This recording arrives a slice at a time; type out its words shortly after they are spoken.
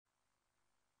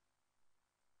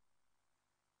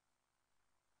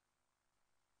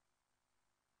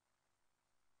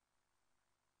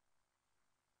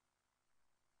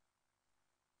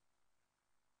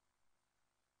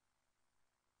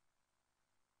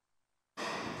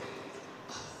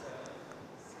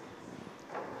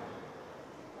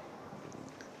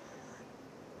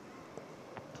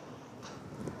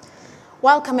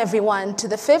Welcome everyone to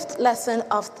the fifth lesson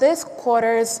of this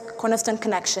quarter's Cornerstone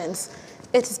Connections.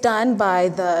 It's done by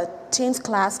the teens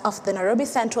class of the Nairobi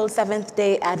Central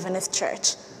Seventh-day Adventist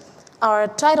Church. Our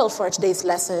title for today's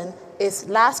lesson is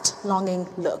Last Longing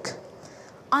Look.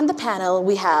 On the panel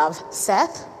we have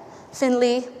Seth,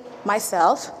 Finley,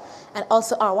 myself, and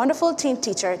also our wonderful teen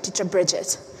teacher, Teacher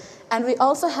Bridget. And we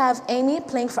also have Amy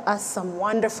playing for us some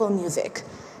wonderful music.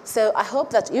 So I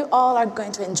hope that you all are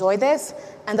going to enjoy this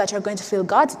and that you're going to feel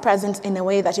God's presence in a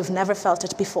way that you've never felt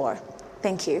it before.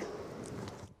 Thank you.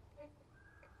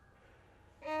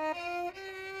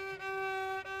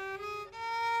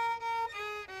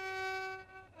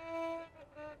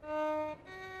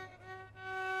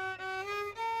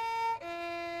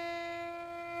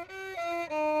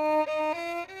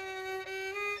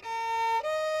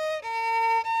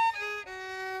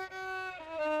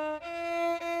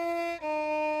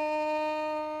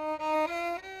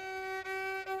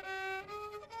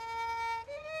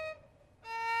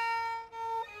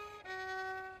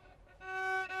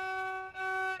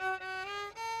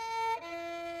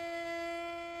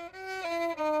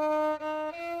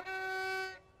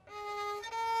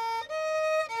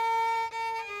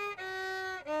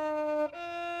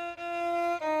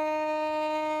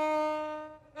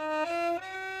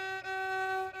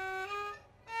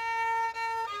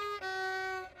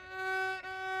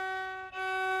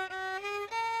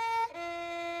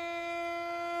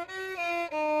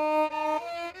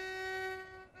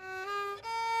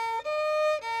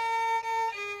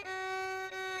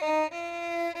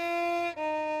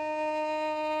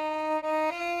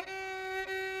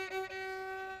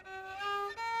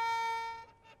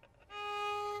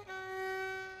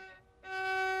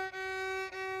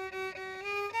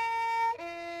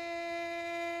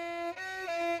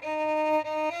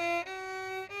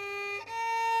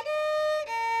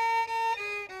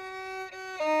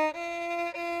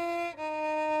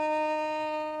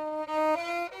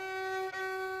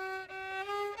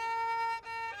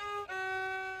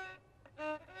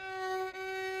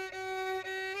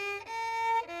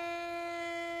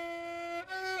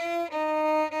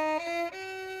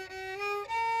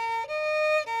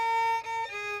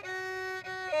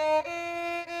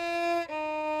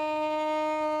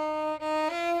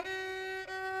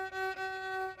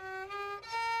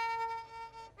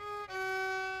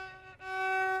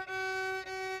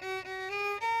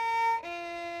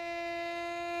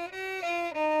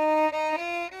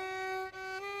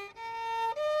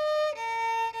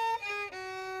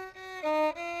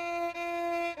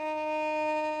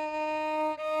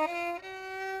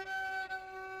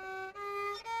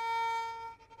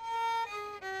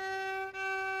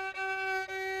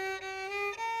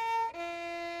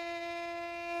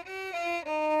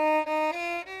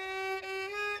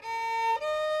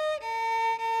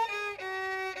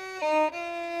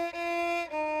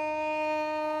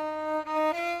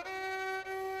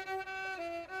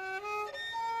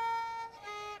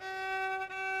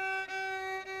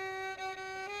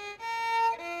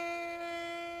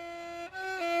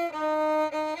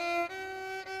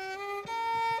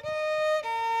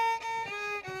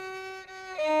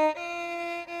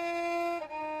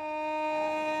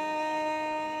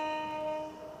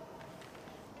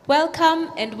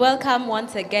 Welcome and welcome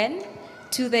once again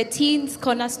to the Teens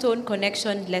Cornerstone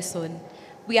Connection lesson.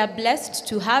 We are blessed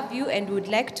to have you and would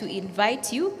like to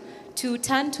invite you to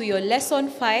turn to your lesson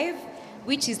 5,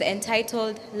 which is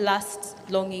entitled Last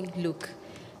Longing Look.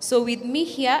 So with me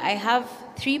here, I have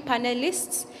 3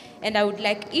 panelists, and I would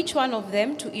like each one of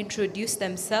them to introduce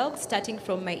themselves, starting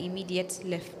from my immediate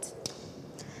left.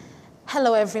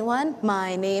 Hello everyone,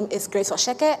 my name is Grace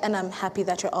Washeke and I'm happy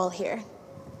that you're all here.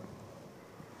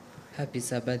 Happy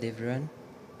Sabbath, everyone.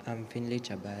 I'm Finley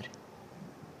Chabar.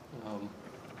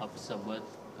 Happy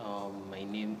Sabbath. My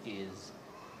name is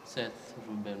Seth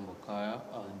Ruben Mokaya.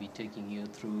 I'll be taking you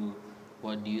through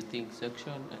what do you think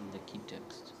section and the key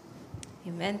text.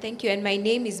 Amen. Thank you. And my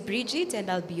name is Bridget,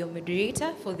 and I'll be your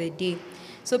moderator for the day.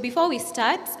 So before we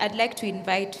start, I'd like to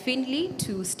invite Finley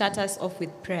to start us off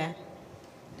with prayer.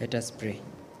 Let us pray.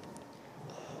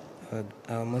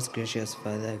 Our most gracious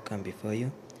Father, I come before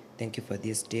you. Thank you for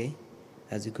this day.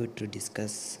 As we go to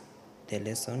discuss the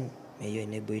lesson, may you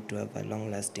enable it to have a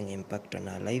long-lasting impact on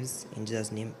our lives. In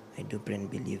Jesus' name, I do pray and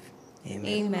believe. Amen.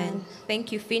 Amen.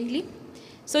 Thank you, Finley.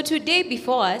 So today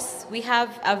before us, we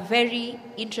have a very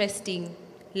interesting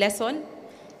lesson.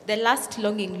 The Last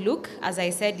Longing Look, as I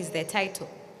said, is the title.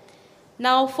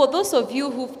 Now, for those of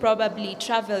you who've probably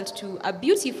traveled to a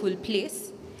beautiful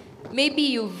place, maybe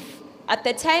you've, at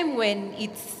the time when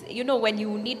it's, when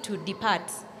you need to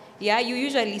depart, you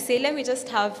usually say, let me just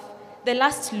have the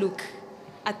last look.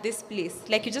 at this place.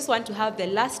 Like you just want to have the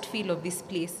last feel of this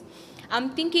place.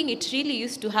 I'm thinking it really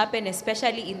used to happen,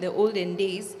 especially in the olden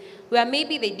days, where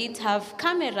maybe they didn't have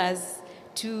cameras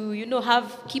to,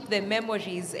 keep the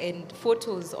memories and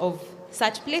photos of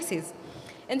such places.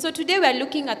 And so today we are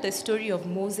looking at the story of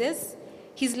Moses.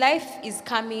 His life is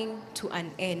coming to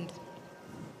an end.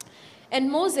 And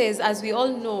Moses, as we all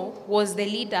know, was the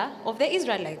leader of the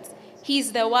Israelites.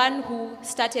 He's the one who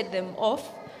started them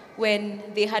off when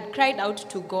they had cried out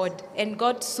to God. And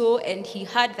God saw and he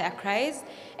heard their cries,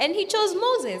 and he chose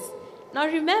Moses. Now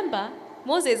remember,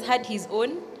 Moses had his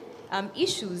own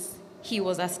issues. He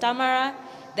was a stammerer.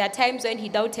 There are times when he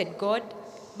doubted God.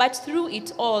 But through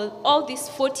it all these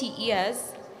 40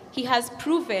 years, he has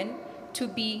proven to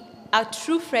be a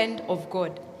true friend of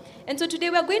God. And so today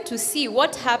we're going to see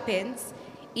what happens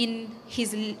in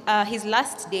his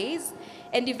last days,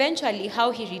 and eventually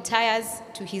how he retires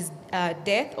to his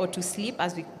death, or to sleep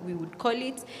as we would call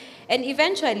it, and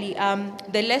eventually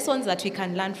the lessons that we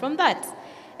can learn from that.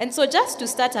 And so just to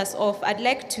start us off, I'd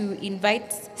like to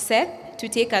invite Seth to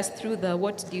take us through the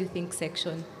 "What do you think"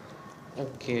 section.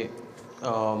 Okay.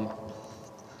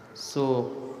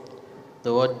 So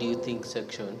the "What do you think"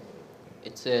 section,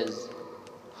 it says,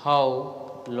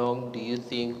 how long do you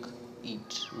think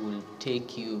it will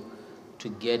take you to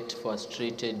get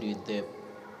frustrated with the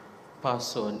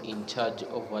person in charge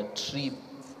of a trip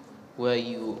where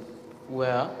you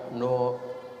know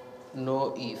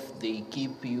if they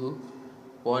keep you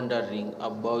wandering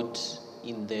about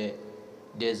in the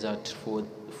desert for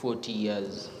 40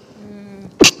 years?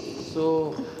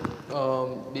 So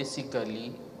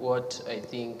basically what I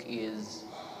think is,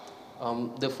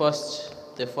 the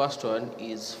first one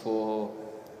is for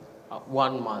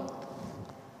 1 month.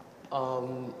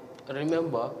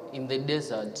 Remember, in the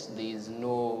desert there is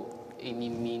no any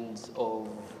means of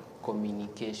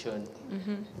communication.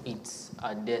 It's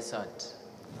a desert,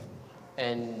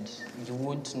 and you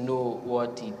won't know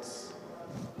what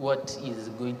is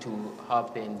going to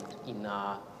happen in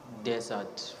a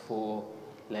desert for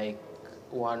like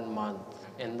 1 month.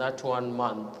 And that 1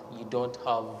 month you don't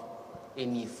have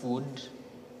any food,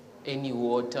 any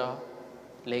water.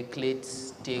 Like,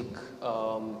 let's take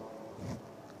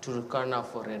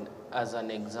Turkana as an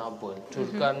example.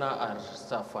 Turkana are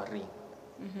suffering.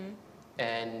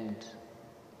 And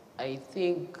I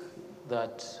think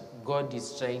that God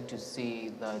is trying to say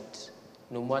that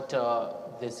no matter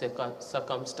the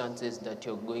circumstances that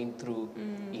you're going through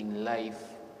in life,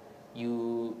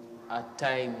 you at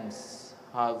times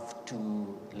have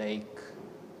to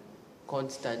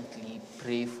constantly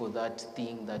pray for that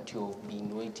thing that you've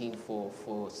been waiting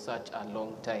for such a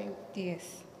long time.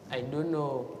 Yes. I don't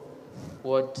know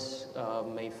what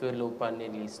my fellow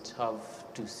panelists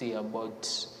have to say about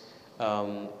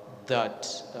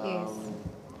that. Yes.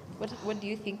 What do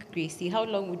you think, Gracie? How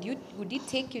long would it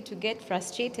take you to get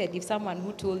frustrated if someone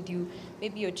who told you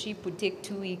maybe your trip would take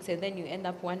 2 weeks and then you end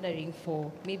up wandering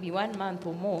for maybe 1 month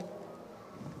or more?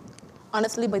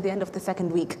 Honestly, by the end of the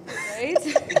second week. Right?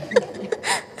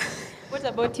 What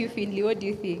about you, Finley? What do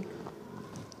you think?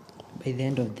 By the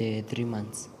end of the 3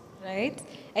 months. Right?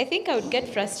 I think I would get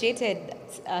frustrated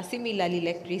similarly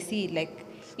like Gracie. Like,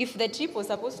 if the trip was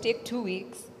supposed to take 2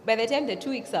 weeks, by the time the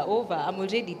 2 weeks are over, I'm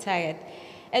already tired.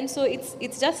 And so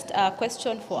it's just a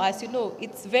question for us.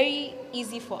 It's very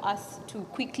easy for us to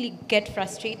quickly get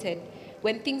frustrated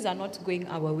when things are not going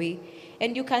our way.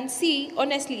 And you can see,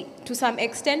 honestly, to some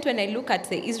extent, when I look at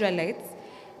the Israelites,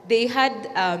 they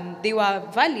were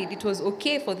valid. It was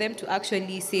okay for them to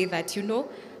actually say that,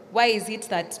 why is it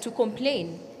that to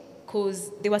complain?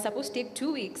 Because they were supposed to take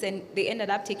 2 weeks and they ended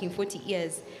up taking 40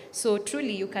 years. So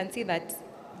truly, you can see that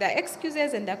their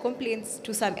excuses and their complaints,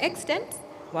 to some extent,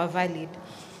 were valid.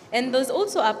 And there's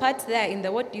also a part there in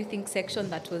the "What do you think" section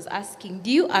that was asking,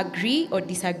 do you agree or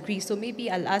disagree? So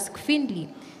maybe I'll ask Finley.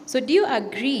 So do you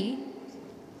agree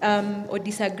or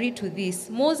disagree to this?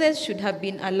 Moses should have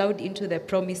been allowed into the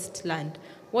promised land.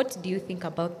 What do you think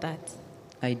about that?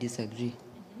 I disagree.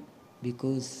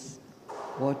 Because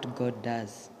what God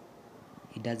does,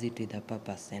 he does it with a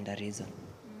purpose and a reason.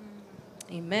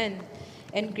 Amen.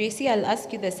 And Gracie, I'll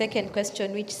ask you the second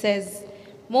question, which says,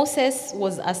 Moses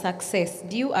was a success.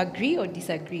 Do you agree or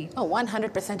disagree? Oh,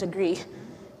 100% agree.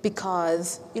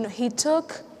 Because, he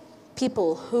took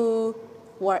people who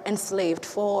were enslaved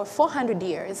for 400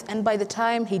 years. And by the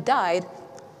time he died,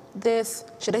 this,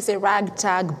 should I say,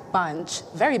 ragtag bunch,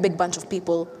 very big bunch of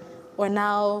people, were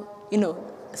now,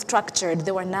 structured.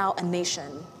 They were now a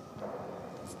nation.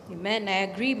 Amen. I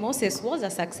agree. Moses was a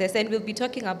success. And we'll be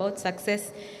talking about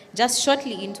success just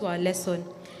shortly into our lesson.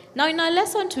 Now, in our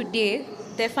lesson today,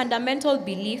 the fundamental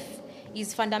belief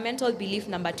is fundamental belief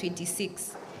number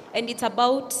 26, and it's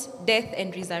about death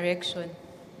and resurrection.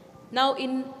 Now,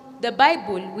 in the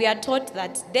Bible, we are taught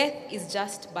that death is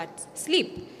just but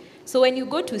sleep. So when you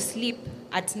go to sleep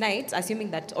at night,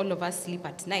 assuming that all of us sleep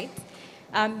at night,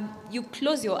 you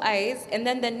close your eyes, and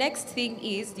then the next thing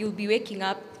is you'll be waking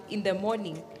up in the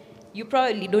morning. You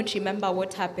probably don't remember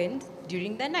what happened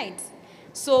during the night.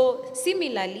 So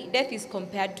similarly, death is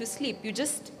compared to sleep. You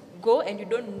just go and you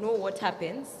don't know what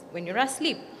happens when you're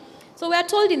asleep. So we are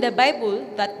told in the Bible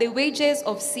that the wages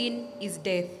of sin is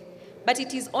death. But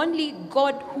it is only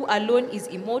God who alone is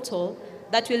immortal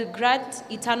that will grant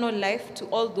eternal life to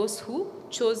all those who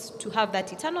chose to have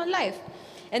that eternal life.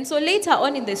 And so later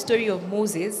on in the story of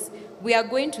Moses, we are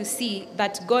going to see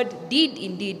that God did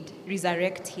indeed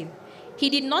resurrect him. He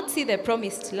did not see the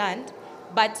promised land,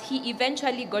 but he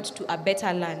eventually got to a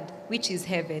better land, which is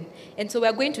heaven. And so we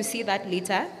are going to see that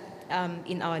later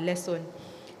in our lesson.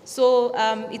 So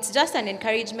it's just an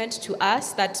encouragement to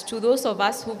us that to those of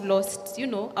us who've lost,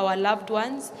 our loved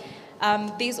ones,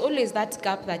 there's always that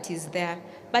gap that is there.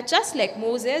 But just like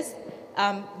Moses,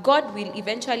 God will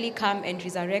eventually come and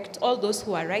resurrect all those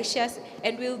who are righteous,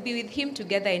 and we'll be with him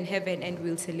together in heaven and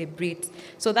we'll celebrate.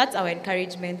 So that's our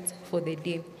encouragement for the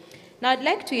day. Now I'd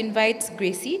like to invite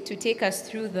Gracie to take us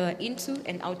through the into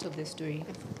and out of the story.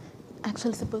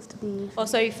 Actually supposed to be... Oh,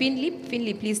 sorry, Finley.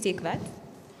 Finley, please take that.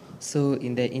 So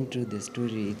in the intro of the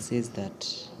story, it says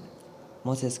that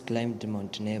Moses climbed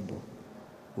Mount Nebo,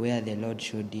 where the Lord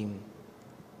showed him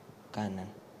Canaan.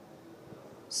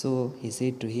 So he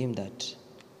said to him that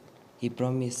he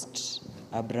promised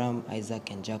Abraham, Isaac,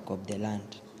 and Jacob the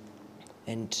land,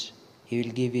 and he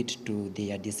will give it to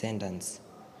their descendants.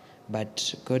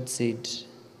 But God said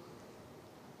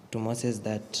to Moses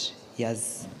that he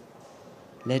has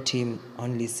let him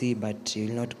only see, but he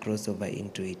will not cross over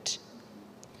into it.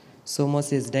 So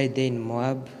Moses died there in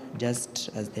Moab, just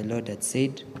as the Lord had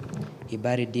said. He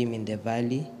buried him in the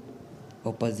valley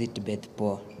opposite Beth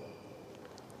Peor.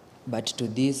 But to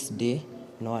this day,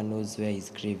 no one knows where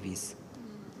his grave is.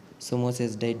 So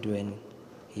Moses died when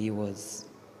he was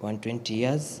 120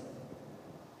 years,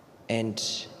 and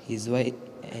his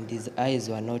eyes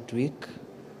were not weak,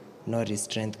 nor his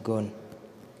strength gone.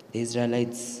 The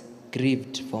Israelites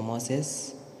grieved for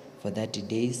Moses for 30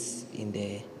 days in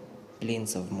the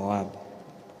plains of Moab.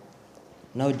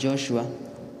 Now Joshua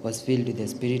was filled with the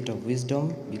spirit of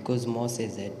wisdom because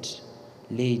Moses had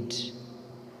laid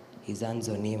his hands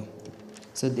on him.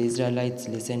 So the Israelites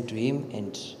listened to him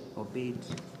and obeyed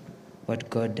what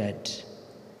God had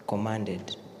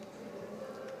commanded.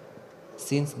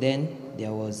 Since then,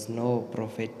 there was no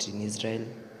prophet in Israel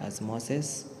as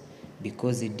Moses,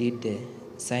 because he did the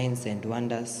signs and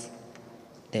wonders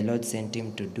the Lord sent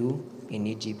him to do in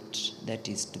Egypt, that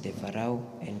is, to the Pharaoh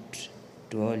and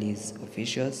to all his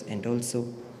officials, and also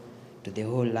to the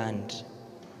whole land.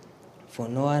 For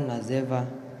no one has ever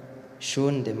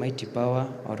shown the mighty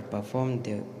power or performed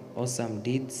the awesome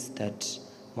deeds that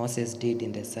Moses did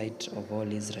in the sight of all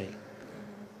Israel.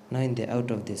 Now in the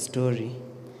out of the story.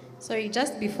 Sorry,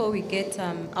 just before we get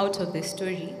out of the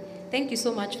story, thank you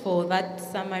so much for that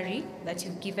summary that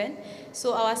you've given.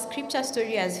 So our scripture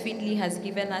story, as Finley has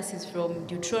given us, is from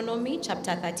Deuteronomy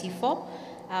chapter 34,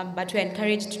 but we're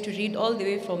encouraged to read all the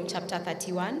way from chapter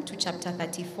 31 to chapter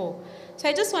 34. So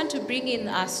I just want to bring in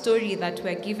a story that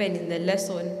we're given in the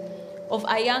lesson of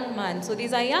a young man. So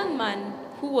there's a young man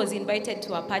who was invited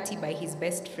to a party by his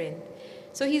best friend.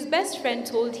 So his best friend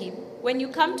told him, when you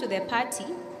come to the party,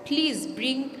 please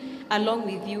bring along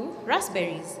with you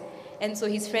raspberries. And so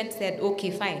his friend said,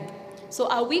 okay, fine. So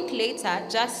a week later,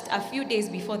 just a few days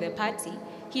before the party,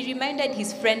 he reminded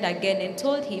his friend again and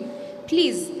told him,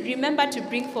 please remember to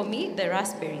bring for me the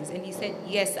raspberries. And he said,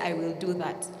 yes, I will do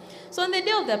that. So on the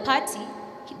day of the party,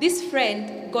 this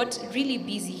friend got really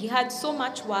busy. He had so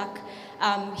much work.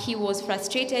 He was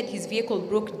frustrated. His vehicle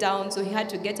broke down, so he had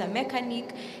to get a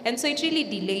mechanic. And so it really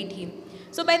delayed him.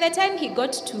 So by the time he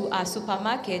got to a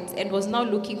supermarket and was now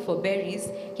looking for berries,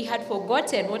 he had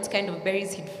forgotten what kind of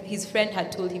berries his friend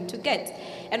had told him to get.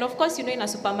 And of course, in a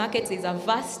supermarket, there's a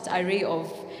vast array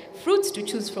of fruits to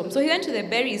choose from. So he went to the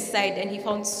berries side and he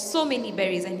found so many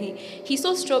berries, and he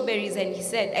saw strawberries and he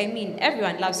said,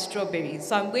 everyone loves strawberries,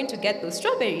 so I'm going to get those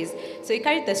strawberries. So he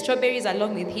carried the strawberries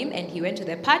along with him and he went to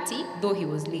the party, though he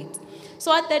was late.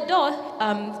 So at the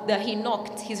door, he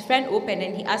knocked. His friend opened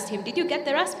and he asked him, did you get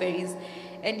the raspberries?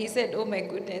 And he said, oh my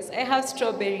goodness, I have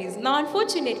strawberries. Now,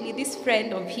 unfortunately, this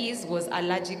friend of his was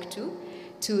allergic to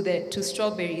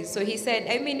strawberries. So he said,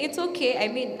 it's okay.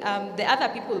 The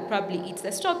other people will probably eat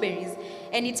the strawberries.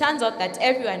 And it turns out that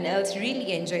everyone else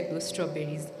really enjoyed those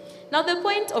strawberries. Now, the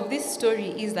point of this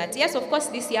story is that, yes, of course,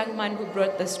 this young man who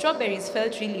brought the strawberries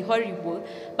felt really horrible,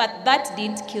 but that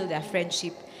didn't kill their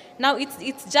friendship. Now,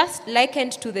 it's just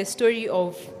likened to the story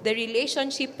of the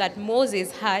relationship that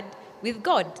Moses had with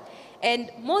God.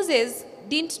 And Moses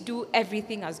didn't do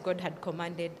everything as God had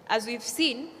commanded. As we've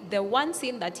seen, the one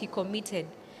sin that he committed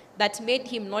that made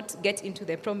him not get into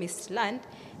the promised land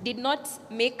did not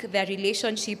make their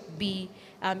relationship be,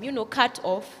 cut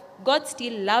off. God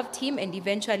still loved him and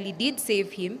eventually did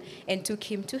save him and took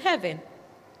him to heaven.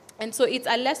 And so it's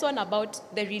a lesson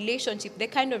about the relationship, the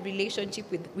kind of relationship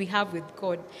we have with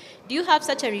God. Do you have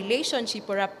such a relationship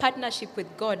or a partnership with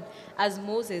God as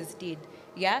Moses did?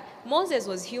 Yeah? Moses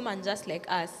was human just like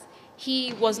us.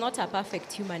 He was not a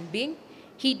perfect human being.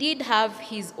 He did have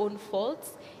his own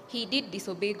faults. He did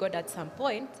disobey God at some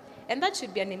point. And that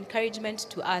should be an encouragement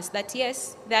to us that,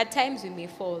 yes, there are times we may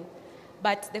fall.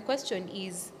 But the question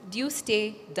is, do you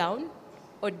stay down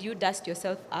or do you dust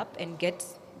yourself up and get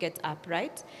up,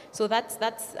 right? So that's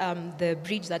the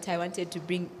bridge that I wanted to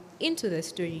bring into the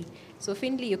story. So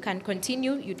Findlay, you can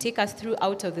continue. You take us through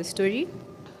out of the story.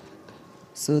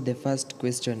 So the first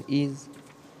question is,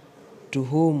 to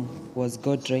whom was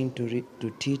God trying to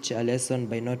teach a lesson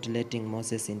by not letting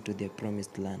Moses into the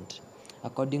promised land?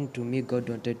 According to me, God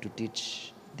wanted to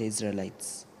teach the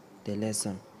Israelites the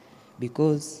lesson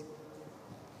because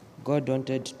God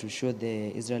wanted to show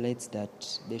the Israelites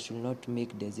that they should not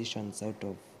make decisions out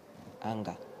of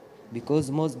anger, because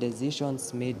most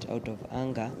decisions made out of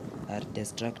anger are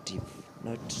destructive,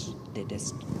 not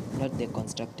the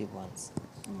constructive ones.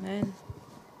 Amen.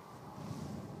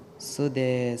 So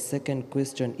the second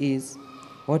question is,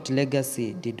 what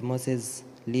legacy did Moses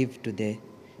leave to the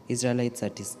Israelites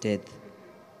at his death?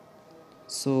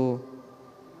 So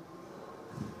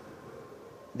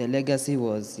the legacy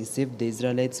was he saved the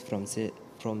Israelites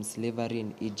from slavery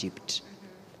in Egypt.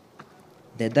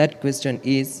 The third question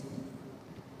is,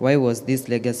 why was this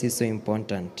legacy so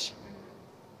important?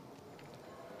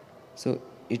 So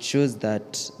it shows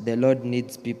that the Lord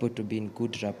needs people to be in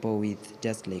good rapport with,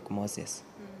 just like Moses.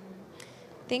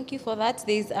 Thank you for that.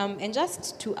 And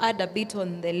just to add a bit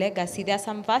on the legacy, there are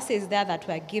some verses there that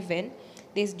were given.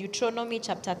 There's Deuteronomy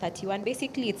chapter 31.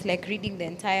 Basically, it's like reading the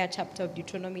entire chapter of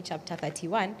Deuteronomy chapter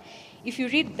 31. If you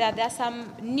read that, there are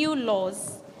some new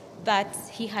laws that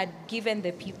he had given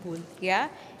the people, yeah?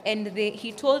 And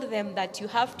he told them that you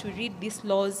have to read these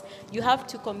laws, you have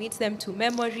to commit them to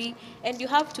memory, and you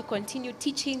have to continue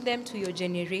teaching them to your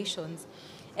generations.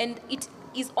 And it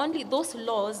is only those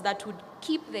laws that would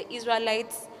keep the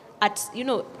Israelites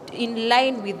in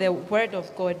line with the word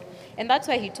of God. And that's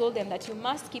why he told them that you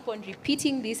must keep on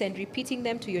repeating this and repeating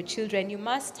them to your children. You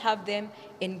must have them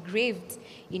engraved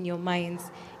in your minds.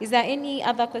 Is there any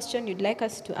other question you'd like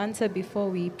us to answer before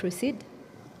we proceed?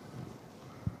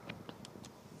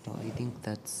 No, I think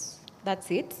that's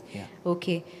it? Yeah.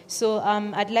 Okay. So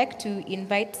I'd like to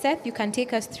invite Seth. You can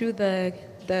take us through the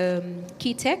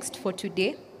key text for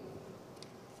today.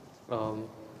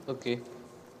 Okay.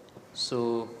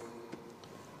 So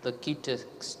the key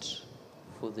text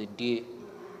for the day,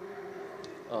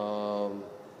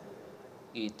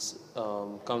 it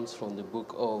comes from the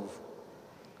book of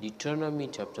Deuteronomy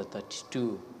chapter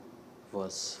 32,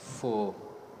 verse 4,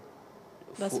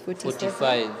 Verse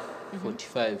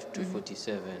 45 to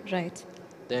 47. Right.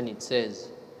 Then it says,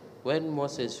 when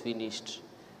Moses finished,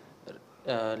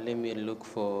 let me look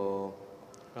for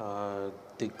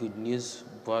the Good News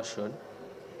version.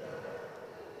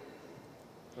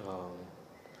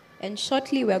 And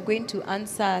shortly we are going to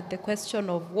answer the question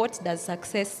of what does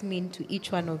success mean to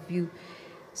each one of you.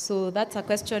 So that's a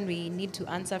question we need to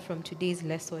answer from today's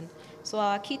lesson. So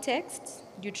our key text,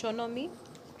 Deuteronomy.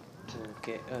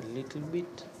 Okay, a little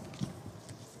bit.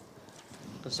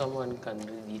 Someone can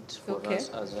read it for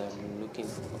us as I'm looking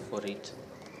for it.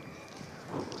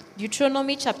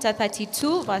 Deuteronomy chapter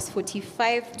 32, verse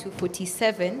 45 to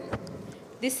 47.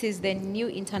 This is the New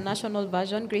International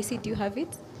Version. Gracie, do you have it?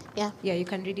 Yeah. Yeah, you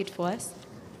can read it for us.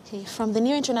 Okay, from the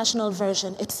New International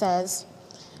Version, it says,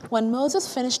 when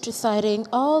Moses finished reciting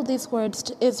all these words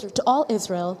to all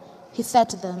Israel, he said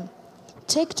to them,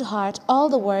 take to heart all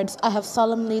the words I have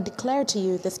solemnly declared to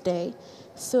you this day,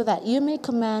 so that you may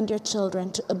command your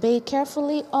children to obey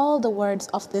carefully all the words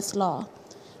of this law.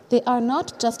 They are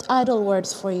not just idle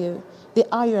words for you, they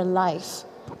are your life.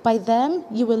 By them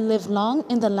you will live long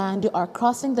in the land you are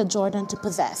crossing the Jordan to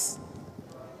possess.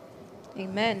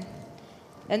 Amen.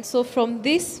 And so from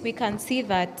this, we can see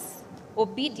that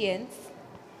obedience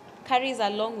carries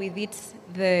along with it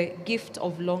the gift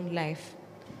of long life.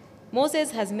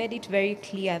 Moses has made it very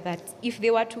clear that if they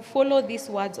were to follow these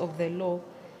words of the law,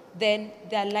 then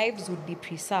their lives would be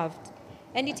preserved.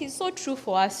 And it is so true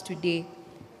for us today.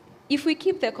 If we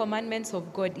keep the commandments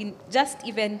of God, in just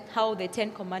even how the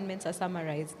 10 commandments are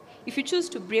summarized, if you choose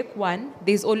to break one,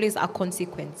 there's always a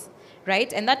consequence,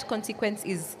 right? And that consequence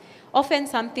is often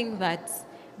something that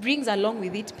brings along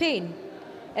with it pain.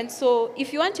 And so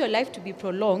if you want your life to be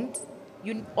prolonged,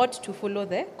 you ought to follow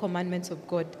the commandments of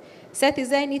God. Seth, is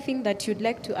there anything that you'd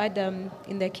like to add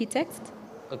in the key text?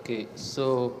 Okay,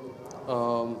 so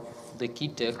the key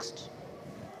text,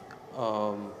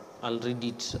 I'll read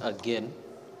it again.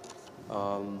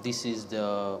 This is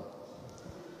the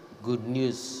Good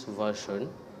News version.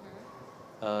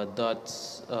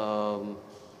 That's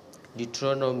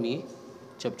Deuteronomy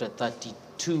chapter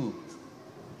 32,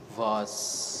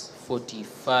 verse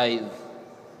 45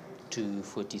 to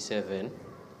 47.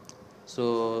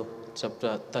 So,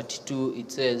 chapter 32,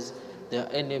 it says, "Their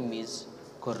enemies,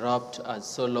 corrupt as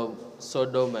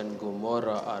Sodom and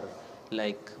Gomorrah, are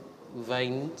like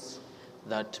vines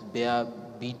that bear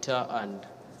bitter and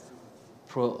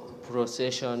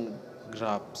procession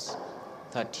grapes."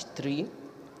 33,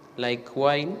 "Like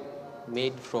wine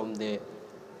made from the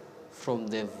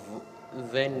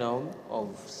venom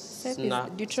of Seth, is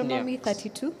Deuteronomy snakes."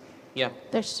 32, Yeah,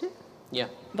 There's yeah.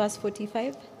 verse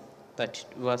 45.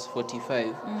 Verse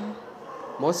 45.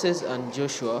 "Moses and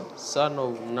Joshua, son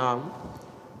of Nun,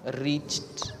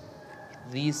 reached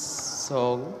this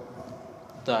song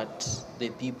that the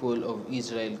people of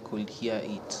Israel could hear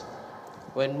it.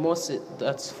 When Moses,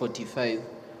 that's 45,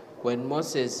 when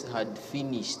Moses had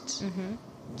finished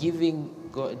giving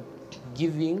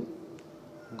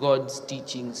God's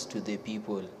teachings to the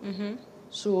people."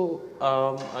 So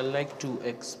I'd like to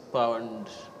expound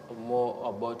more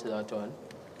about that one.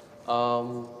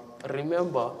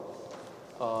 Remember,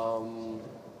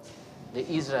 the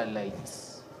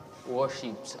Israelites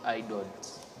worshipped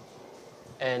idols.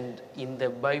 And in the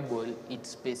Bible, it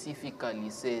specifically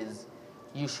says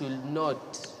you should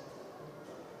not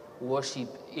worship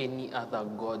any other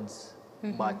gods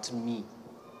but me.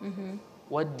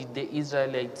 What did the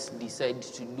Israelites decide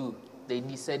to do? They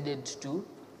decided to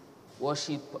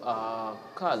worship a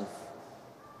calf.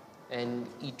 And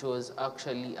it was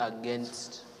actually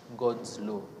against God's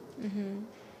law,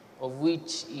 of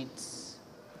which it's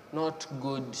not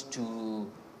good to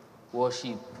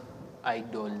worship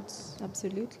idols.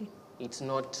 Absolutely. It's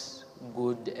not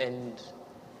good. And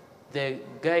the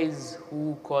guys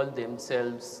who call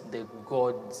themselves the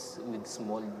gods with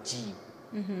small g.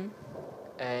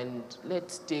 And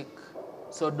let's take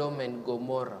Sodom and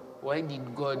Gomorrah. Why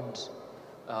did God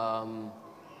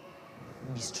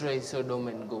destroy Sodom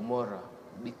and Gomorrah?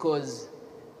 Because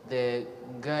the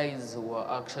guys were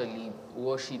actually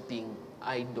worshipping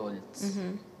idols,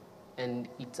 and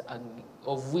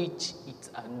of which it's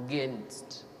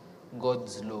against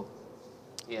God's law.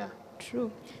 Yeah.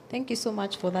 True. Thank you so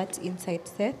much for that insight,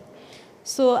 Seth.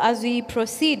 So as we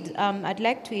proceed, I'd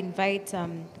like to invite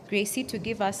Gracie to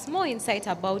give us more insight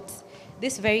about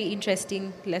this very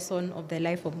interesting lesson of the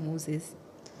life of Moses.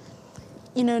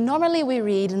 Normally we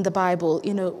read in the Bible,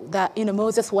 that,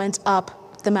 Moses went up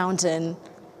the mountain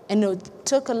and,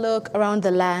 took a look around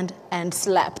the land and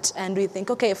slept. And we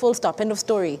think, okay, full stop, end of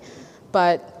story.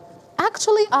 But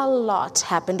actually a lot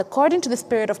happened according to the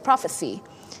spirit of prophecy.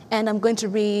 And I'm going to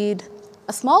read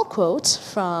a small quote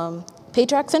from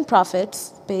Patriarchs and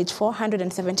Prophets, page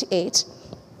 478.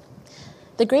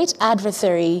 "The great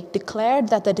adversary declared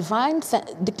that the divine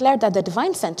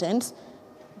sentence,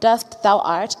 'Dust thou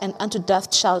art, and unto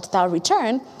dust shalt thou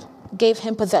return,' gave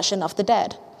him possession of the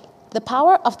dead. The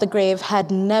power of the grave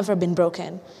had never been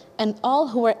broken, and all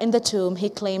who were in the tomb he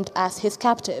claimed as his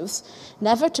captives,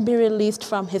 never to be released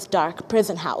from his dark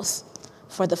prison house.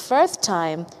 For the first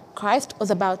time, Christ was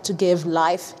about to give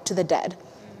life to the dead."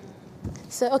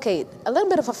 So, okay, a little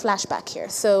bit of a flashback here.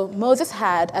 So Moses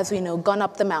had, as we know, gone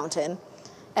up the mountain,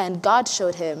 and God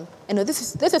showed him,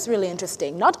 this is really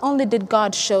interesting. Not only did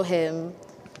God show him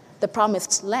the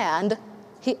promised land,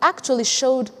 he actually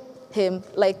showed him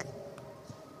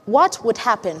what would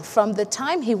happen from the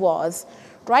time he was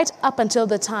right up until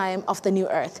the time of the new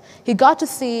earth. He got to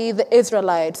see the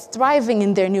Israelites thriving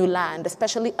in their new land,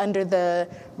 especially under the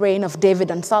reign of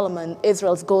David and Solomon,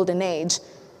 Israel's golden age.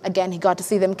 Again, he got to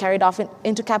see them carried off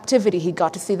into captivity. He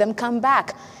got to see them come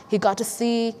back. He got to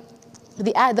see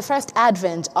the first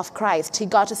advent of Christ. He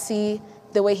got to see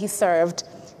the way he served,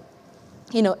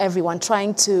 everyone,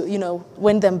 trying to,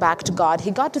 win them back to God.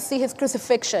 He got to see his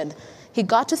crucifixion. He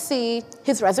got to see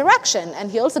his resurrection.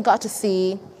 And he also got to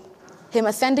see him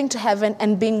ascending to heaven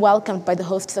and being welcomed by the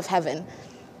hosts of heaven.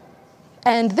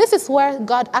 And this is where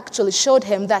God actually showed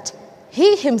him that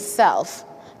he himself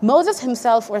Moses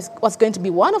himself was going to be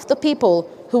one of the people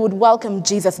who would welcome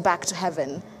Jesus back to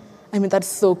heaven. I mean, that's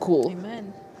so cool.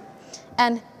 Amen.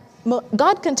 And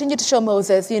God continued to show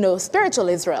Moses, spiritual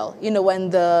Israel, when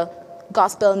the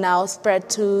gospel now spread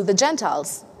to the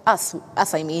Gentiles, us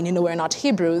I mean, we're not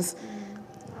Hebrews.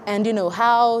 And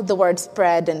how the word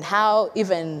spread and how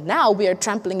even now we are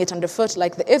trampling it underfoot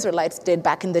like the Israelites did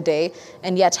back in the day,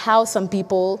 and yet how some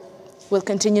people will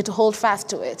continue to hold fast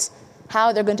to it,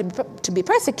 how they're going to be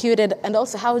persecuted, and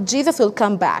also how Jesus will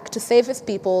come back to save his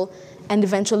people and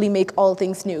eventually make all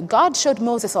things new. God showed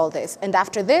Moses all this, and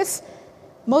after this,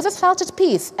 Moses felt at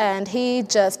peace, and he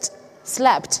just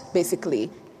slept, basically.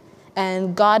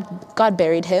 And God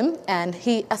buried him, and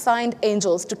he assigned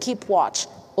angels to keep watch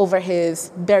over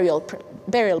his burial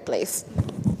place.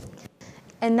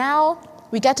 And now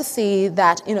we get to see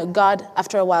that God,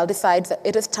 after a while, decides that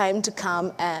it is time to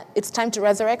come, and it's time to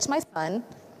resurrect my son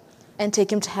and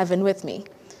take him to heaven with me.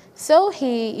 So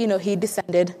he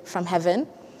descended from heaven,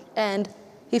 and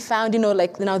he found,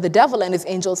 the devil and his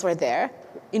angels were there,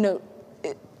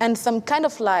 and some kind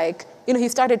of he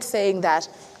started saying that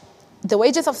the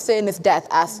wages of sin is death,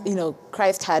 as,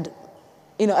 Christ had,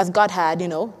 as God had,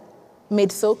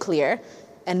 made so clear.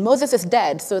 And Moses is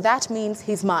dead, so that means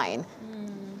he's mine.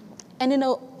 And,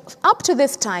 up to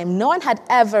this time, no one had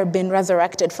ever been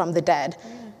resurrected from the dead.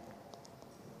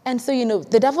 And so,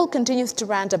 the devil continues to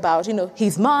rant about,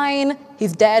 he's mine,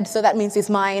 he's dead, so that means he's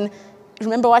mine.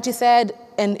 Remember what he said?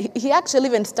 And he actually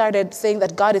even started saying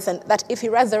that that if he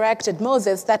resurrected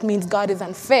Moses, that means God is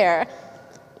unfair.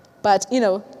 But,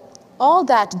 all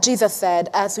that Jesus said,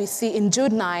 as we see in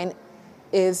Jude 9,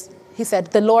 is, he said,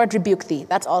 the Lord rebuke thee.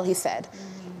 That's all he said.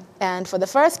 And for the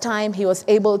first time, he was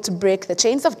able to break the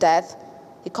chains of death.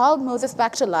 He called Moses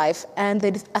back to life, and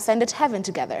they ascended to heaven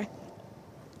together.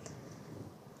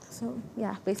 So,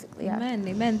 yeah, basically, yeah. Amen,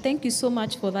 amen. Thank you so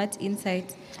much for that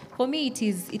insight. For me,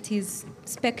 it is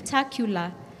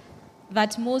spectacular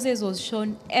that Moses was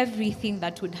shown everything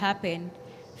that would happen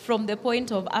from the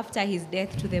point of after his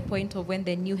death to the point of when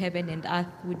the new heaven and earth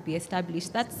would be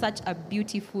established. That's such a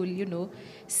beautiful,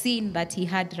 scene that he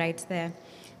had right there.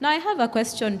 Now, I have a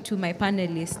question to my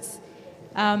panelists.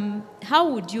 How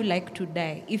would you like to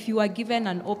die? If you were given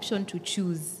an option to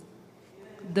choose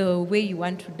the way you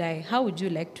want to die, how would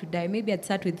you like to die? Maybe I'd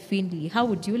start with Findley. How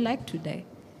would you like to die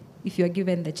if you are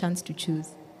given the chance to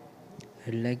choose?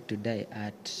 I'd like to die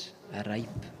at a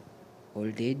ripe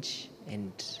old age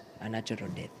and a natural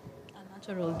death. A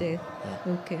natural death.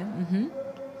 Yeah. Okay. Mm-hmm.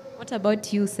 What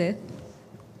about you, Seth?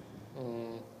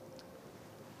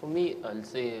 For me, I'll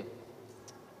say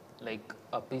like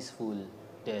a peaceful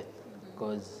death,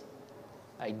 because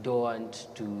I don't want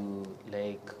to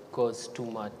cause too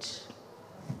much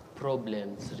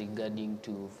problems regarding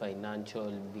to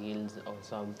financial bills or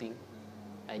something.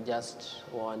 I just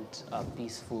want a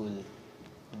peaceful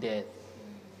death.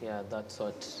 Yeah, that's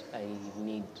what I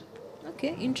need.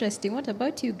 Okay, interesting. What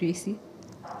about you, Gracie?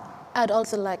 I'd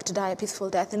also like to die a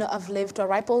peaceful death. I've lived to a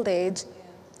ripe old age.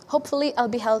 Hopefully, I'll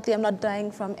be healthy. I'm not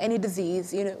dying from any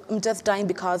disease. I'm just dying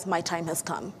because my time has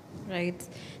come. Right.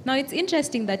 Now, it's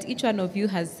interesting that each one of you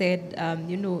has said,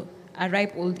 a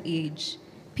ripe old age,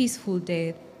 peaceful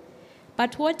death.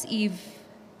 But what if,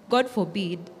 God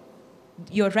forbid,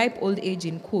 your ripe old age,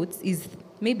 in quotes, is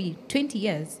maybe 20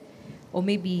 years or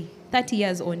maybe 30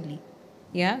 years only?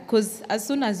 Yeah? Because as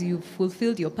soon as you've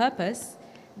fulfilled your purpose,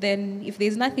 then if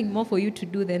there's nothing more for you to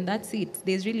do, then that's it.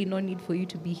 There's really no need for you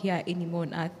to be here anymore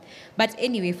on earth. But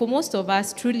anyway, for most of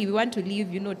us, truly, we want to live,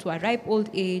 to a ripe old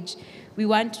age. We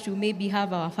want to maybe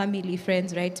have our family,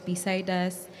 friends, right, beside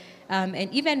us.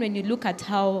 And even when you look at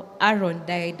how Aaron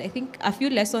died, I think a few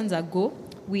lessons ago,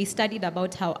 we studied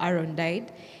about how Aaron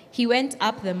died. He went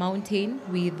up the mountain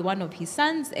with one of his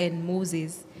sons and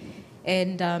Moses.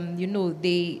 And,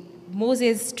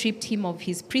 Moses stripped him of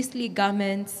his priestly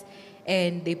garments,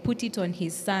 and they put it on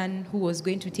his son, who was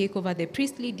going to take over the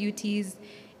priestly duties.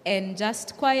 And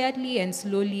just quietly and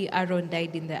slowly, Aaron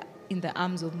died in the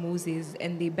arms of Moses,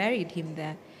 and they buried him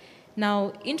there.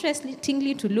 Now,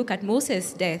 interestingly, to look at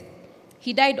Moses' death,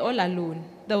 he died all alone.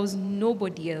 There was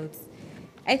nobody else.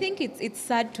 I think it's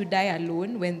sad to die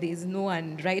alone when there's no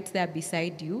one right there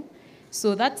beside you.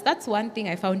 So that's one thing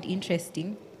I found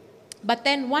interesting. But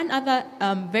then one other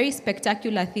very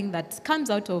spectacular thing that comes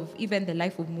out of even the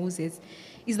life of Moses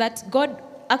is that God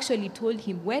actually told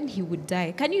him when he would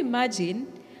die. Can you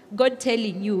imagine God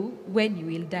telling you when you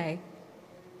will die?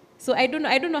 So I don't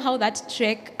know how that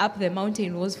trek up the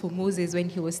mountain was for Moses when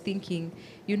he was thinking,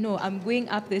 I'm going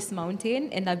up this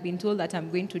mountain and I've been told that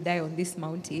I'm going to die on this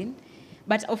mountain.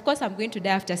 But of course, I'm going to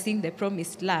die after seeing the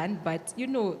promised land. But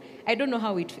I don't know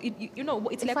how it's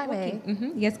If like I may,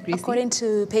 walking. Yes, Gracie. according to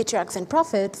Patriarchs and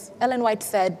Prophets, Ellen White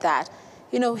said that,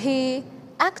 he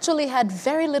actually had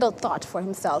very little thought for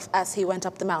himself as he went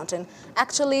up the mountain.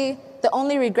 Actually, the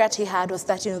only regret he had was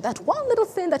that, that one little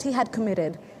sin that he had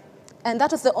committed. And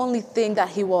that was the only thing that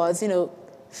he was,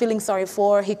 feeling sorry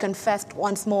for. He confessed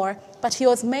once more. But he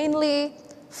was mainly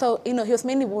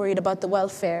worried about the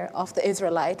welfare of the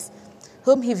Israelites,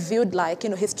 whom he viewed like,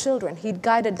 his children. He'd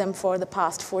guided them for the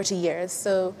past 40 years.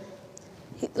 So,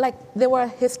 they were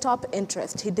his top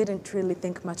interest. He didn't really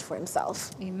think much for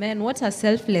himself. Amen. What a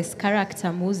selfless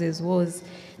character Moses was,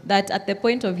 that at the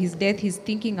point of his death, he's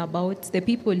thinking about the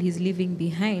people he's leaving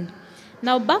behind.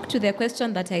 Now, back to the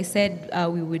question that I said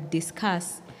we would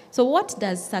discuss. So what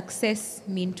does success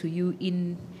mean to you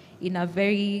in a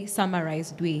very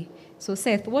summarized way? So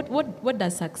Seth, what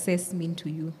does success mean to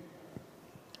you?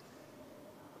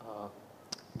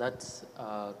 That's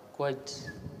a quite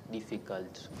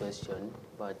difficult question,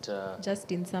 but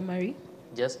Just in summary?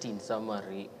 just in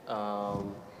summary,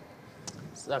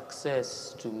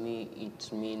 success to me,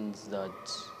 it means that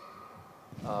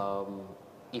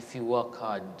if you work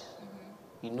hard,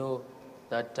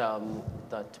 that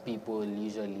that people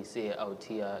usually say out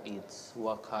here, it's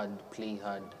work hard, play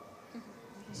hard.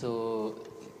 So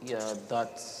yeah,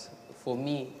 that's, for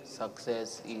me,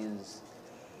 success is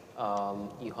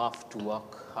you have to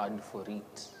work hard for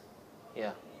it.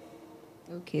 Yeah.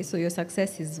 Okay, so your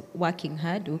success is working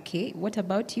hard. Okay. What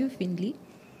about you, Finley?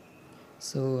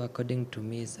 So according to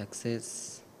me,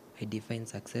 I define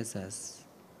success as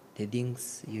the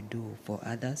things you do for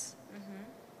others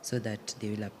so that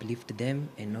they will uplift them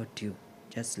and not you,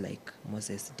 just like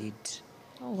Moses did.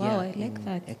 Oh, wow, I like in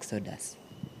that. Exodus.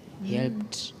 He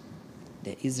helped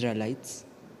the Israelites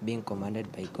being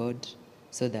commanded by God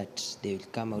so that they will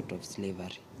come out of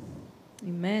slavery.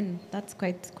 Amen. That's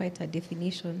quite a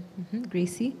definition.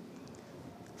 Gracie?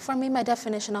 For me, my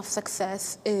definition of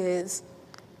success is,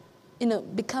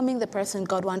 becoming the person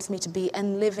God wants me to be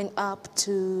and living up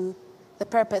to the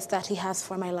purpose that He has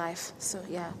for my life. So,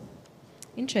 yeah.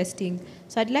 Interesting.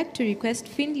 So I'd like to request,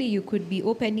 Finley, you could be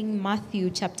opening Matthew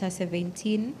chapter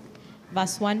 17,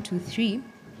 verse 1 to 3.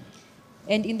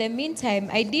 And in the meantime,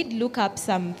 I did look up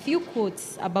some few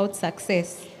quotes about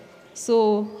success.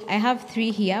 So I have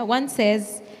 3 here. One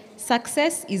says,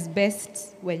 success is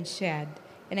best when shared.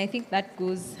 And I think that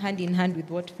goes hand in hand with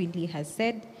what Finley has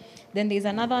said. Then there's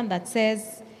another one that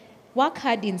says, work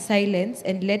hard in silence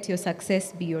and let your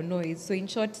success be your noise. So in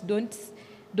short,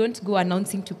 don't go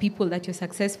announcing to people that you're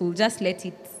successful. Just let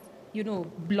it,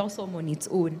 blossom on its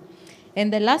own.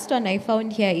 And the last one I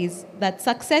found here is that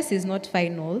success is not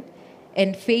final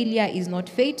and failure is not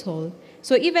fatal.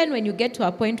 So even when you get to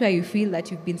a point where you feel that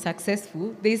you've been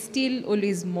successful, there's still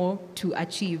always more to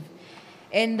achieve.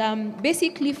 And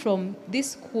basically from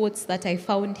these quotes that I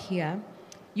found here,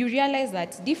 you realize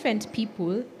that different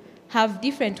people have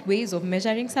different ways of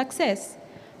measuring success.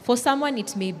 For someone,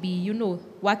 it may be,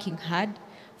 working hard.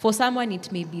 For someone,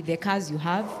 it may be the cars you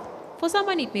have. For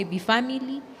someone, it may be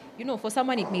family. For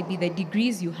someone, it may be the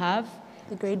degrees you have.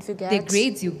 The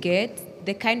grades you get,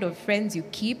 the kind of friends you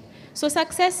keep. So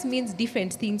success means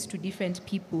different things to different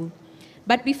people.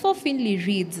 But before Finley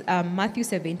reads Matthew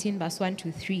 17, verse 1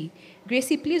 to 3,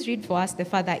 Gracie, please read for us the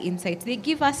further insight. They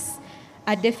give us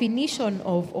a definition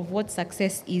of what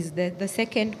success is, the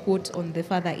second quote on the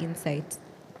further insight.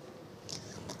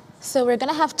 So we're going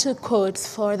to have 2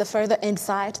 quotes for the further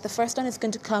insight. The first one is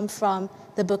going to come from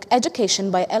the book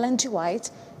Education by Ellen G.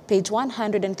 White, page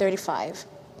 135.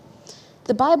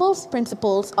 The Bible's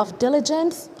principles of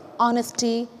diligence,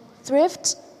 honesty,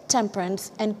 thrift,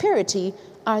 temperance, and purity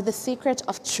are the secret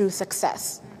of true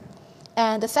success.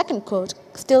 And the second quote,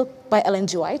 still by Ellen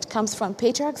G. White, comes from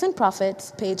Patriarchs and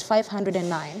Prophets, page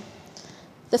 509.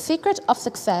 The secret of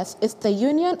success is the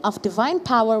union of divine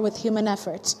power with human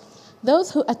effort.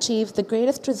 Those who achieve the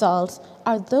greatest results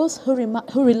are those who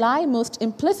rely most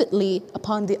implicitly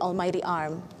upon the almighty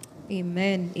arm.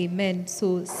 Amen, amen.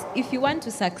 So if you want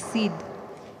to succeed,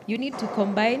 you need to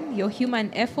combine your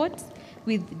human effort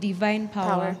with divine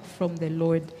power from the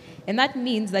Lord. And that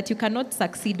means that you cannot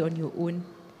succeed on your own.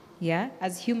 Yeah?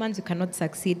 As humans, you cannot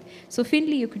succeed. So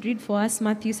Finley, you could read for us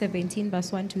Matthew 17,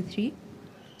 verse 1 to 3.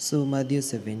 So Matthew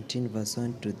 17, verse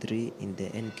 1 to 3 in the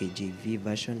NKJV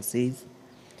version says,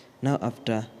 now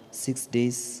after 6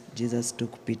 days, Jesus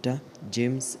took Peter,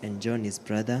 James, and John his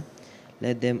brother,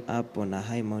 led them up on a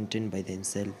high mountain by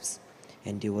themselves,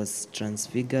 and he was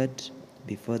transfigured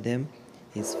before them.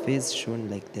 His face shone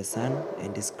like the sun,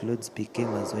 and his clothes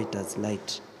became as white as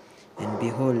light. And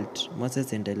behold,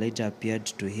 Moses and Elijah appeared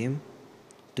to him,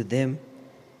 to them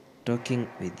talking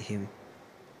with him.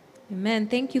 Amen.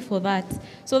 Thank you for that.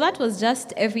 So that was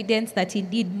just evidence that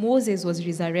indeed Moses was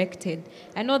resurrected.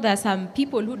 I know there are some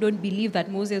people who don't believe that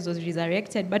Moses was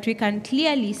resurrected, but we can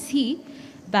clearly see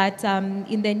that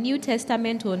in the New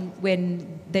Testament,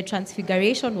 when the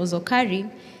transfiguration was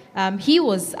occurring, he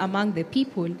was among the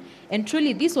people. And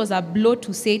truly, this was a blow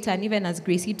to Satan, even as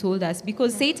Gracie told us,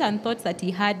 because Satan thought that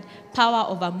he had power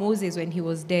over Moses when he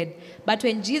was dead. But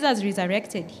when Jesus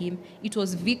resurrected him, it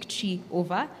was victory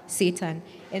over Satan.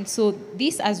 And so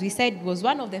this, as we said, was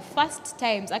one of the first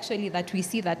times actually that we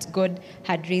see that God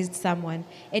had raised someone.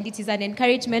 And it is an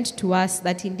encouragement to us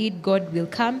that indeed God will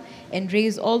come and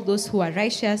raise all those who are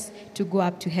righteous to go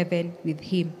up to heaven with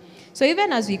him. So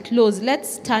even as we close,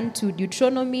 let's turn to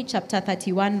Deuteronomy chapter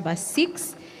 31, verse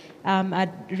 6. I'd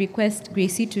request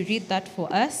Gracie to read that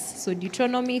for us. So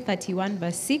Deuteronomy 31,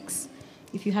 verse 6.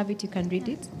 If you have it, you can read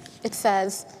it. It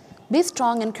says, "Be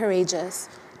strong and courageous.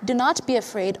 Do not be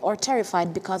afraid or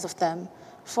terrified because of them,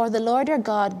 for the Lord your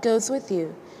God goes with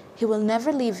you. He will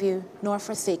never leave you nor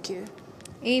forsake you."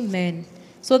 Amen.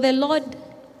 So the Lord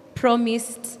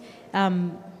promised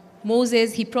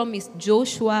Moses, he promised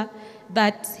Joshua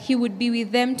that he would be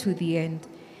with them to the end.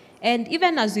 And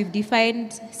even as we've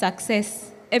defined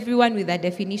success, everyone with a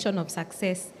definition of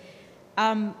success,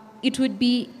 it would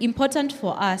be important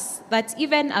for us that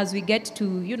even as we get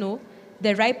to,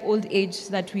 the ripe old age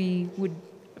that we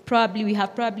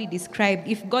have probably described,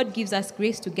 if God gives us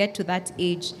grace to get to that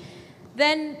age,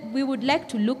 then we would like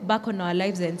to look back on our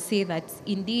lives and say that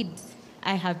indeed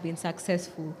I have been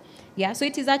successful. Yeah, so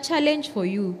it is a challenge for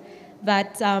you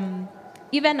that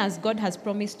even as God has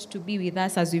promised to be with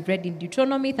us, as we've read in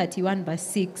Deuteronomy 31, verse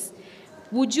 6,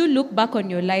 would you look back on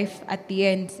your life at the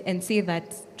end and say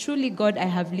that, truly, God, I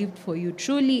have lived for you.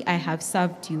 Truly, I have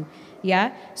served you.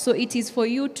 Yeah? So it is for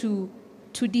you to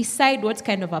decide what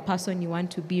kind of a person you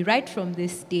want to be right from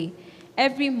this day.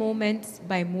 Every moment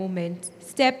by moment,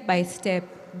 step by step,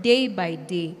 day by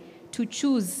day, to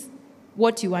choose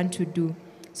what you want to do.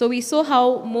 So we saw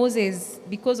how Moses,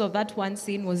 because of that one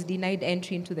sin, was denied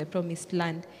entry into the promised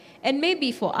land. And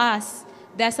maybe for us,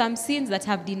 there are some sins that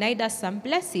have denied us some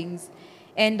blessings.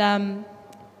 And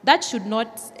that should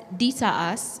not deter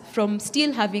us from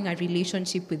still having a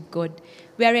relationship with God.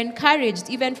 We are encouraged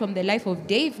even from the life of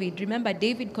David. Remember,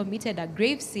 David committed a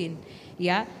grave sin,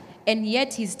 yeah? And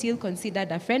yet he's still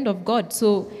considered a friend of God.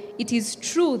 So it is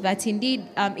true that indeed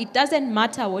it doesn't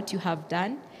matter what you have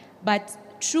done, but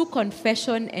true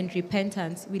confession and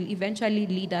repentance will eventually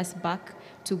lead us back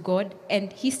to God,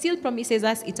 and he still promises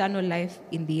us eternal life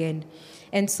in the end.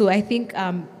 And so I think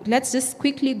let's just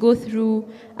quickly go through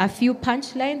a few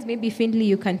punchlines. Maybe Findlay,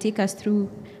 you can take us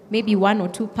through maybe one or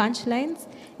two punchlines,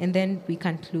 and then we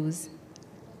can close.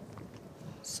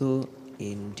 So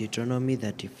in Deuteronomy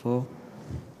 34,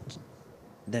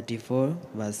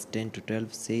 verse 10 to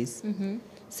 12 says,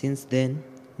 "Since then,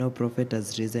 no prophet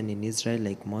has risen in Israel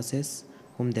like Moses,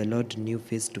 whom the Lord knew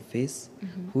face to face,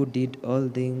 who did all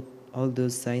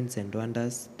those signs and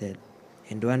wonders the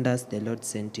Lord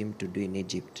sent him to do in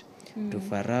Egypt, to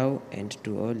Pharaoh and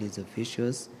to all his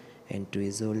officials and to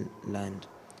his whole land.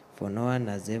 For no one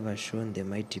has ever shown the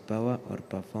mighty power or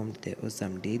performed the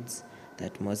awesome deeds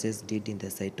that Moses did in the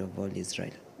sight of all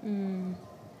Israel."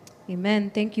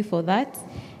 Amen. Thank you for that.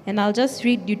 And I'll just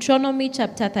read Deuteronomy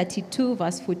chapter 32,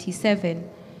 verse 47.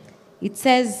 It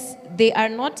says, "They are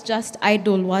not just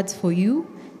idle words for you,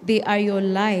 they are your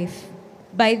life.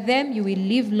 By them you will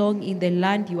live long in the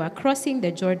land you are crossing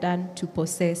the Jordan to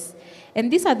possess."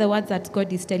 And these are the words that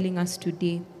God is telling us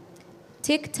today.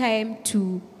 Take time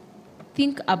to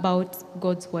think about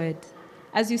God's word.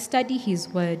 As you study his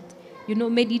word,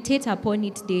 meditate upon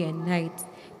it day and night.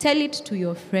 Tell it to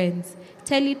your friends.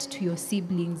 Tell it to your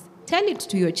siblings. Tell it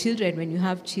to your children when you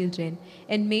have children.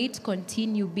 And may it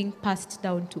continue being passed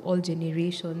down to all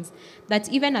generations. That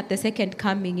even at the second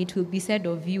coming, it will be said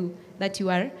of you that you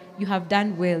have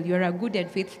done well. You are a good and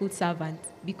faithful servant,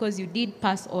 because you did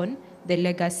pass on the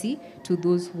legacy to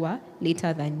those who are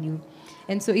later than you.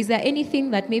 And so is there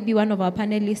anything that maybe one of our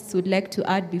panelists would like to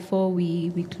add before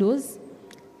we close?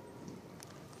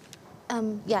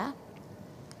 Yeah.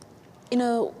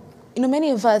 Many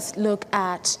of us look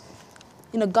at,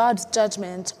 God's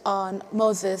judgment on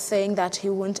Moses saying that he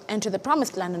wouldn't enter the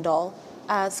promised land and all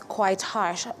as quite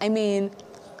harsh. I mean,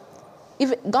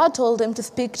 if God told him to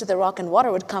speak to the rock and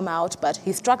water would come out, but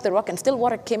he struck the rock and still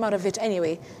water came out of it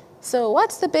anyway. So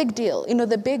what's the big deal?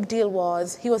 The big deal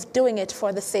was he was doing it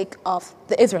for the sake of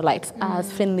the Israelites, as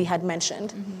Finley had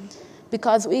mentioned.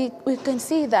 Because we can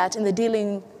see that in the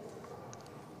dealing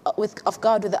of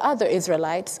God with the other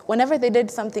Israelites, whenever they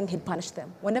did something, he'd punish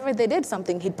them. Whenever they did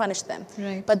something, he'd punish them.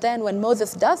 Right. But then when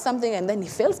Moses does something and then he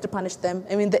fails to punish them,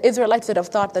 I mean, the Israelites would have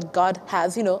thought that God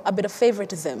has, a bit of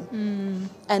favoritism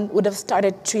and would have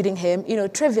started treating him,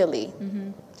 trivially.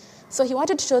 So he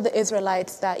wanted to show the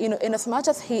Israelites that, in as much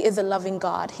as he is a loving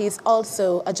God, he is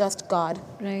also a just God.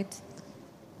 Right.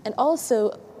 And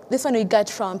also, this one we get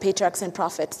from Patriarchs and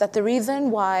Prophets, that the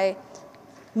reason why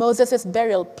Moses'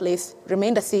 burial place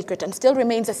remained a secret and still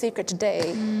remains a secret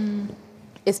today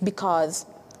is because,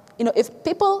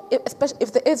 especially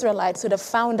if the Israelites would have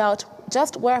found out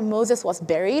just where Moses was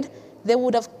buried, they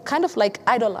would have kind of like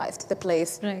idolized the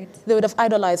place. Right. They would have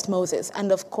idolized Moses.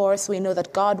 And of course, we know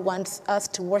that God wants us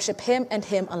to worship him and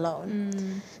him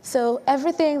alone. So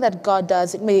everything that God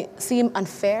does, it may seem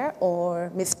unfair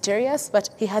or mysterious, but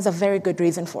he has a very good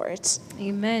reason for it.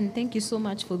 Amen. Thank you so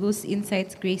much for those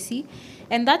insights, Gracie.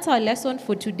 And that's our lesson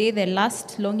for today, the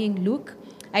last longing look.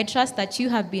 I trust that you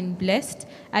have been blessed.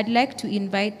 I'd like to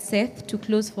invite Seth to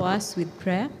close for us with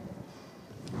prayer.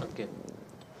 Okay.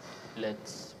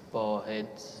 Let's bow our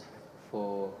heads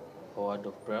for a word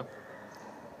of prayer.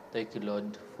 Thank you,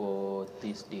 Lord, for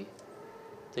this day.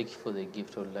 Thank you for the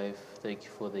gift of life. Thank you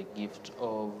for the gift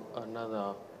of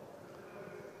another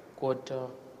quarter.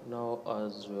 Now,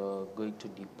 as we are going to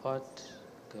depart,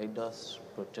 guide us,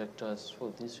 protect us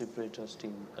for this we pray,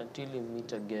 trusting until we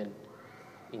meet again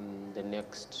in the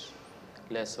next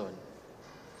lesson.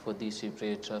 For this we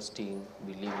pray, trusting,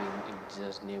 believing in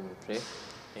Jesus' name we pray.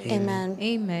 Amen.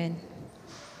 Amen.